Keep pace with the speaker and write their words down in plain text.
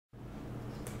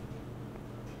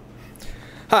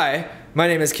Hi, my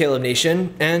name is Kaleb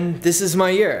Nation, and this is my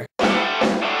year.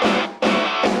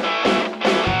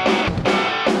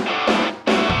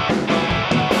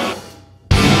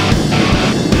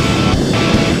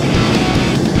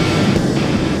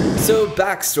 So,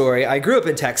 backstory, I grew up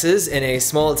in Texas in a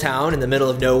small town in the middle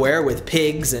of nowhere with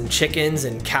pigs and chickens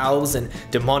and cows and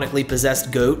demonically possessed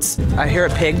goats. I hear a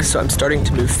pig, so I'm starting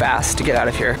to move fast to get out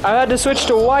of here. I had to switch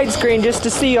to widescreen just to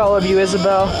see all of you,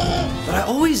 Isabel. But I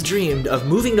always dreamed of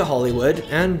moving to Hollywood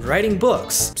and writing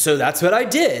books. So that's what I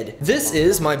did. This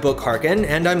is my book Harkin,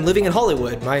 and I'm living in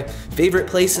Hollywood, my favorite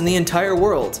place in the entire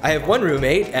world. I have one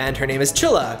roommate, and her name is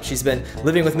Chilla. She's been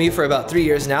living with me for about 3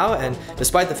 years now, and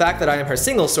despite the fact that I am her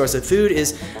single source of food,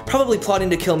 is probably plotting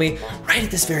to kill me right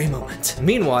at this very moment.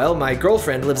 Meanwhile, my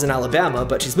girlfriend lives in Alabama,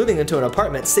 but she's moving into an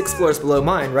apartment 6 floors below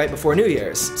mine right before New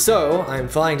Year's. So I'm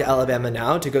flying to Alabama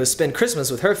now to go spend Christmas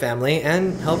with her family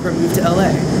and help her move to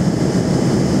LA.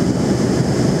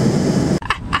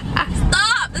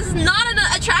 Stop! This is not an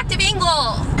attractive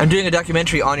angle! I'm doing a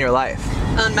documentary on your life.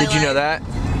 On my Did you know that?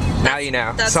 Now you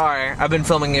know. Sorry, I've been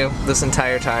filming you this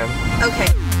entire time. Okay.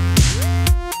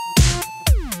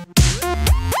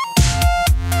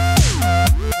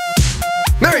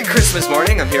 Merry Christmas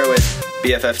morning! I'm here with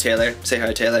BFF Taylor. Say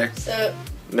hi, Taylor. So,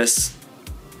 Miss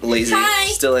Lazy, Hi.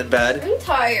 still in bed. I'm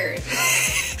tired.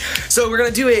 So we're gonna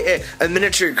do a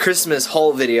miniature Christmas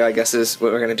haul video, I guess is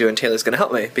what we're gonna do, and Taylor's gonna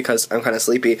help me because I'm kind of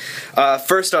sleepy.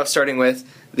 First off, starting with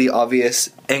the obvious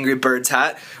Angry Birds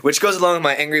hat, which goes along with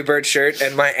my Angry Bird shirt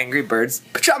and my Angry Birds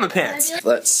pajama pants.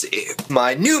 Let's see.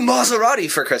 My new Maserati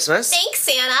for Christmas. Thanks,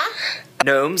 Santa.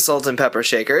 Gnome salt and pepper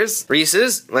shakers.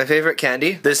 Reese's, my favorite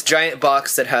candy. This giant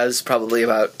box that has probably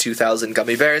about 2,000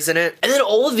 gummy bears in it. And then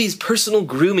all of these personal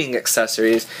grooming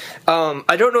accessories.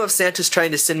 I don't know if Santa's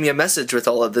trying to send me a message with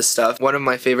all of this stuff. One of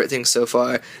my favorite things so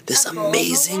far, this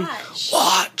amazing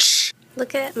watch.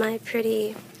 Look at my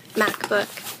pretty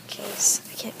MacBook case.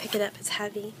 I can't pick it up, it's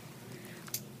heavy.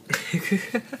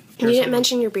 You didn't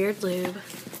mention your beard lube.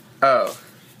 Oh.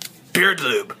 Beard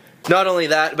lube. Not only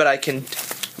that, but I can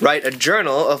write a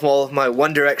journal of all of my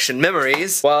One Direction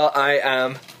memories while I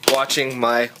am watching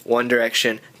my One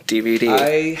Direction DVD.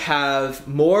 I have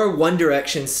more One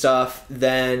Direction stuff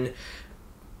than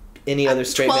any other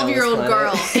straight male on this 12-year-old planet.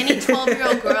 girl. Any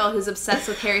 12-year-old girl who's obsessed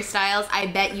with Harry Styles, I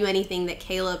bet you anything that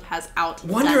Kaleb has out.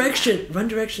 One Direction,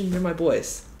 they're my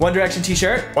boys. One Direction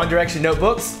t-shirt, One Direction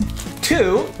notebooks,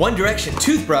 2 One Direction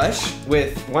toothbrush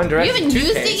with One Direction You haven't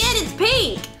used it toothpaste. yet? It's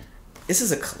pink. This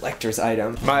is a collector's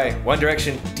item. My One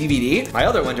Direction DVD, my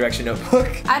other One Direction notebook.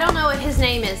 I don't know what his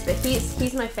name is, but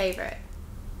he's my favorite.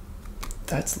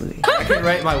 That's Louis. I can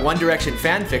write my One Direction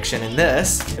fan fiction in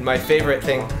this, and my favorite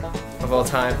thing of all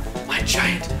time, my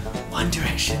giant One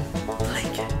Direction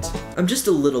blanket. I'm just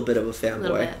a little bit of a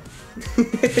fanboy.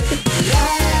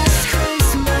 Last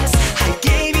Christmas, I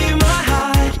gave you my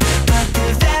heart, but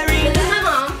the very This is my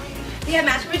mom. We have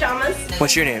matching pajamas.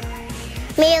 What's your name?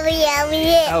 Mary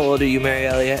Elliott. How old are you, Mary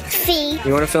Elliott? Fee.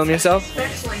 You want to film yourself?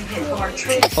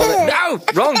 Hold it. No!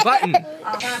 Wrong button! Don't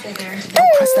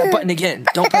press that button again.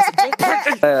 Don't press it. Don't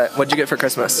press it. What'd you get for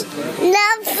Christmas?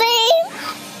 Nothing.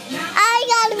 I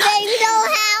got a baby doll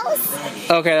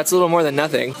house. Okay, that's a little more than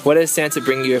nothing. What does Santa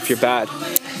bring you if you're bad?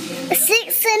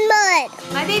 6 in mud.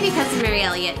 My baby cousin Mary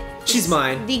Elliott. She's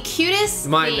mine. The cutest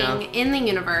Mine thing now. in the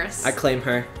universe. I claim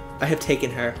her. I have taken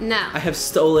her. No. I have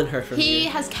stolen her from you. He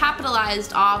has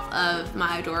capitalized off of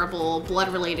my adorable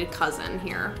blood-related cousin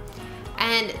here.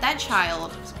 And that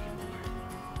child.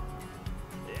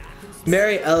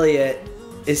 Mary Elliott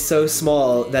is so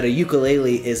small that a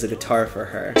ukulele is a guitar for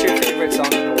her. What's your favorite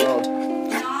song in the world?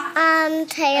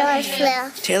 Taylor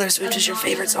Swift. Taylor Swift is your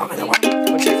favorite song in the world.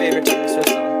 What's your favorite Taylor Swift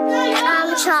song?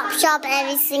 Chop, chop,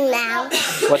 everything now.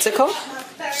 What's it called?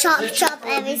 Chop, chop,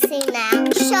 everything now.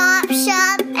 Chop,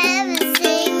 chop,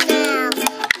 everything now.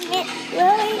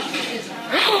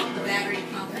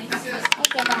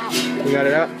 You got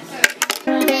it out?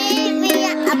 Baby,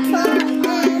 I put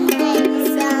on the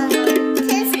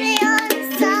kiss me on the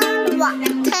sidewalk,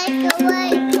 take away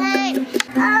pain.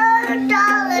 Oh,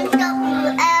 darling, don't you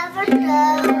ever go,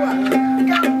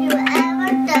 don't you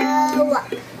ever go,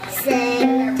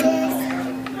 sing this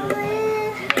with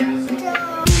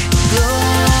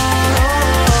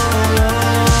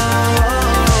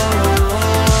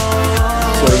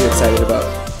So what are you excited about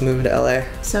moving to LA?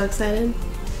 So excited.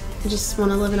 I just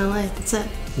want to live in LA. That's it.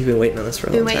 You've been waiting on this for a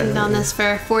Been long time. waiting on haven't this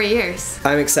for 4 years. you?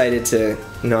 I'm excited to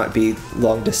not be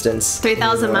long distance.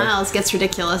 3,000 anymore. miles gets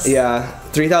ridiculous. Yeah,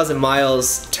 3,000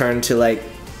 miles turned to like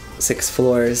 6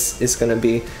 floors is gonna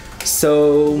be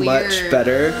so much Weird.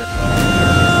 better.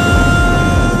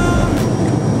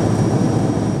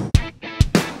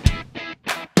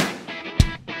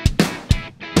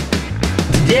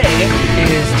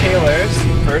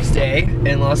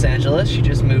 Angeles. She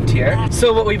just moved here.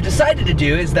 So what we've decided to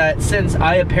do is that since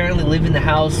I apparently live in the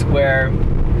house where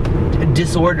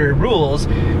disorder rules,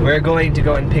 we're going to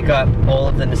go and pick up all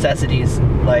of the necessities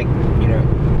like, you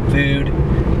know, food,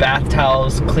 bath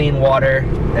towels, clean water,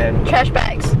 and trash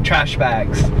bags. Trash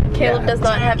bags. Caleb does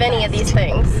not have any of these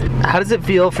things. How does it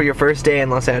feel for your first day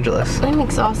in Los Angeles? I'm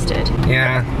exhausted.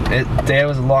 Yeah, it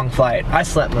was a long flight. I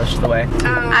slept most of the way.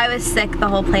 I was sick the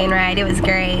whole plane ride. It was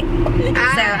great.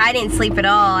 So I didn't sleep at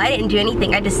all. I didn't do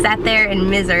anything. I just sat there in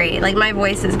misery. Like, my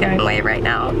voice is going away right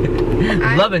now.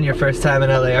 Loving your first time in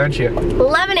LA, aren't you?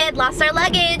 Loving it. Lost our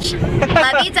luggage.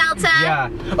 Love you, Delta. Yeah.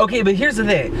 Okay, but here's the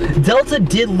thing. Delta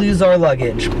did lose our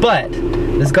luggage, but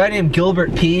this guy named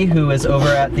Gilbert P, who is over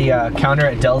at the counter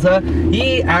at Delta,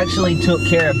 he actually took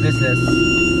care of business.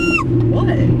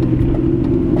 What?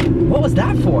 What was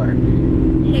that for?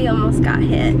 He almost got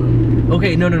hit.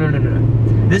 Okay, no.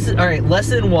 This is, all right,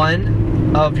 lesson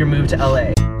 1 of your move to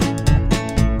LA.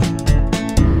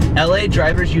 LA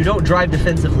drivers, you don't drive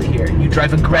defensively here. You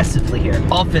drive aggressively here.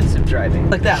 Offensive driving.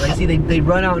 Like that. Like, see, they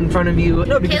run out in front of you.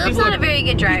 No, because Caleb's not a very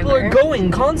good driver. People are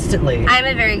going constantly. I'm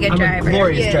a very good driver. I'm a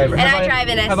glorious driver. And I drive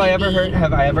an SUV.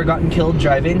 Have I ever gotten killed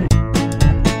driving?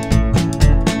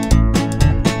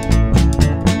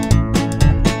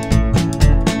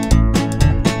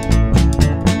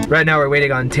 Right now we're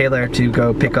waiting on Taylor to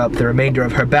go pick up the remainder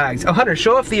of her bags. Oh, Hunter,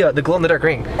 show off the glow-in-the-dark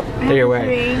ring that you're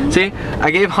wearing. See, I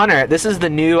gave Hunter, this is the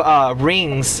new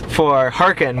rings for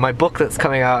Harken, my book that's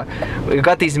coming out. We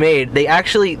got these made.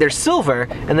 They're silver,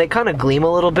 and they kind of gleam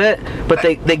a little bit, but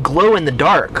they glow in the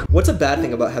dark. What's a bad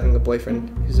thing about having a boyfriend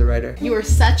who's a writer? You are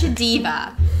such a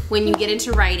diva when you get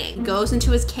into writing. Goes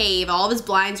into his cave, all of his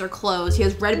blinds are closed, he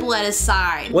has Red Bull at his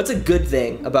side. What's a good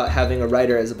thing about having a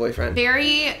writer as a boyfriend?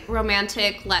 Very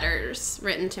romantic letters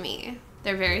written to me.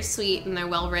 They're very sweet and they're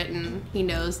well written. He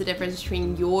knows the difference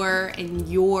between your and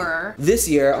your. This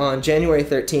year, on January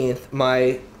 13th,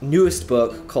 my newest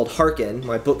book called Harken,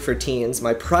 my book for teens,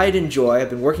 my pride and joy, I've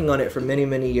been working on it for many,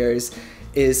 many years,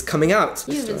 is coming out.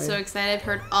 You've been so excited. I've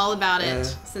heard all about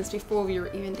it since before we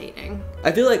were even dating.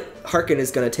 I feel like Harken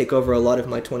is going to take over a lot of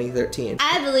my 2013.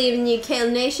 I believe in you,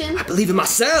 Kaleb Nation. I believe in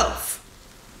myself!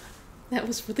 That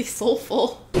was really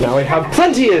soulful. Now we have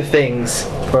plenty of things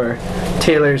for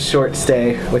Taylor's short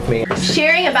stay with me.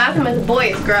 Sharing a bathroom with a boy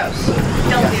is gross.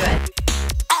 Don't do it.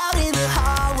 Out in the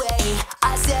hallway,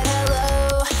 I said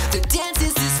hello. The dance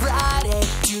is this Friday.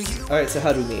 Do you? Alright, so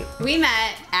how do we meet? We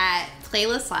met at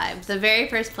Playlist Live, the very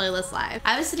first Playlist Live.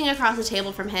 I was sitting across the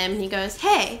table from him and he goes,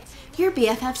 "Hey, you're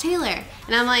BFF Taylor."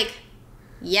 And I'm like,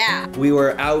 yeah. We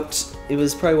were out, it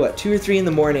was probably what, 2 or 3 in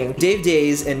the morning. Dave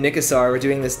Days and Nick Assar were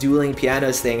doing this dueling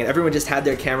pianos thing and everyone just had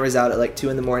their cameras out at like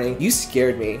 2 in the morning. You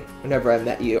scared me whenever I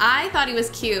met you. I thought he was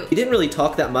cute. We didn't really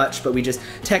talk that much, but we just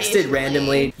texted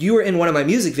randomly. You were in one of my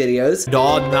music videos. And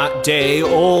on that day,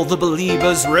 all the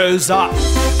believers rose up.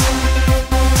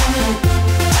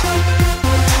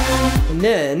 And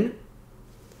then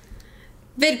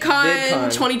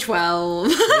VidCon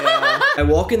 2012. Yeah. I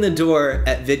walk in the door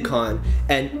at VidCon,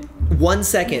 and 1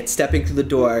 second stepping through the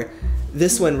door,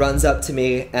 this one runs up to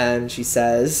me and she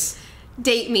says,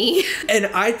 "Date me." And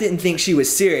I didn't think she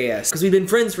was serious because we've been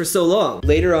friends for so long.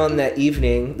 Later on that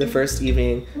evening, the first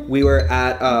evening, we were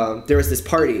at, there was this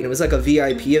party and it was like a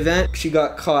VIP event. She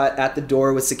got caught at the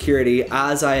door with security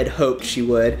as I had hoped she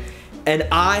would. And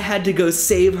I had to go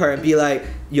save her and be like,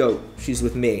 yo, she's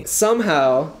with me.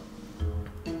 Somehow,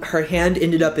 her hand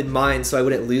ended up in mine so I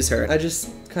wouldn't lose her. I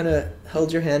just kind of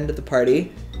held your hand at the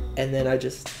party and then I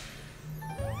just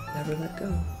never let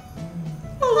go.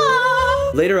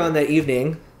 Later on that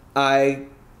evening, I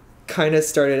kind of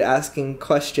started asking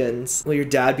questions. Will your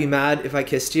dad be mad if I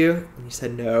kissed you? And you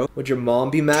said no. Would your mom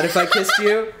be mad if I kissed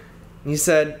you? And you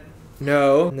said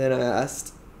no. And then I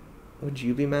asked, would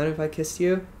you be mad if I kissed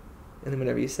you? And then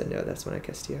whenever you said no, that's when I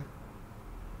kissed you.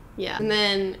 Yeah. And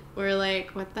then we're like,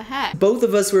 what the heck? Both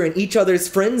of us were in each other's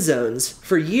friend zones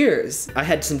for years. I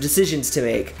had some decisions to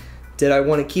make. Did I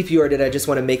want to keep you or did I just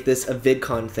want to make this a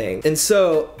VidCon thing? And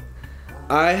so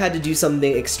I had to do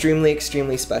something extremely,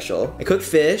 extremely special. I cooked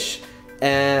fish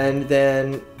and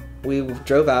then we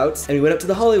drove out and we went up to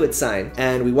the Hollywood sign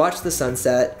and we watched the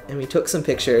sunset and we took some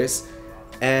pictures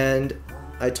and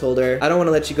I told her, I don't want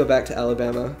to let you go back to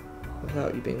Alabama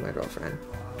without you being my girlfriend.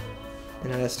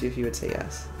 And I asked you if you would say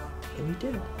yes. And you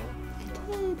did.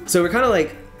 I did. So we're kind of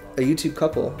like a YouTube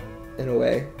couple in a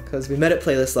way because we met at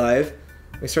Playlist Live.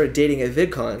 We started dating at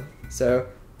VidCon. So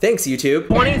thanks, YouTube.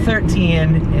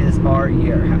 2013 is our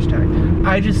year, hashtag.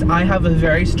 I have a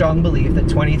very strong belief that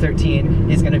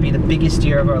 2013 is going to be the biggest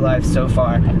year of our lives so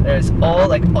far. There's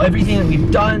everything that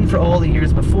we've done for all the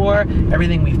years before,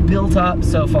 everything we've built up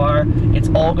so far, it's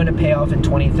all going to pay off in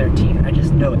 2013. I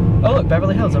just know it. Oh look,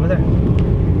 Beverly Hills over there.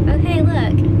 Okay,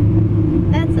 look.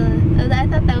 I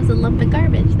thought that was a lump of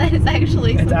garbage. That is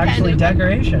actually It's actually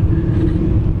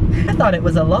decoration. I thought it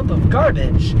was a lump of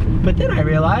garbage, but then I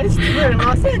realized we're in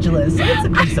Los Angeles. It's a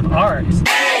piece of art. 8,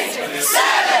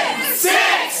 7,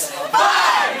 6,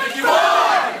 5, 4,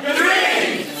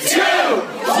 3, 2, 1.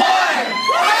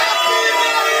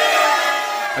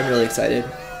 I'm really excited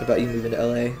about you moving to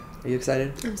LA. Are you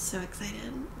excited? I'm so excited.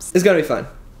 It's gonna be fun.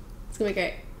 It's gonna be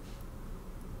great.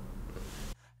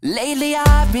 Lately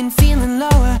I've been feeling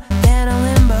lower than a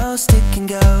limbo stick can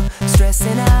go,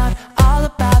 stressing out all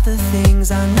about the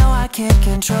things I know I can't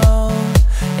control.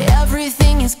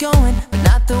 Everything is going, but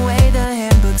not the way the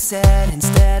handbook said.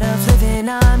 Instead of living,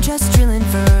 I'm just drilling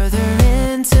further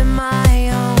into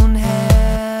my own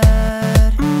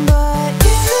head. But you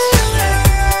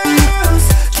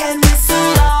can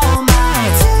whistle all my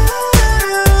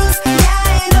tunes.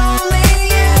 Yeah, and only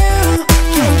you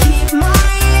can keep my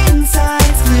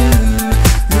insides glued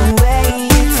the way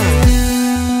you do.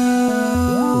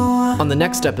 On the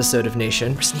next episode of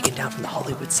Nation, we're sneaking down from the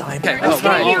Hollywood side. Okay, oh,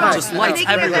 fine. Just lights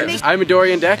everywhere. I'm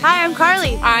Dorian Deck. Hi, I'm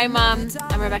Carly. I'm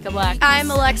Rebecca Black.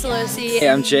 I'm Alexa Losi. Hey,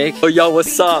 I'm Jake. Oh, yo,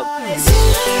 what's up?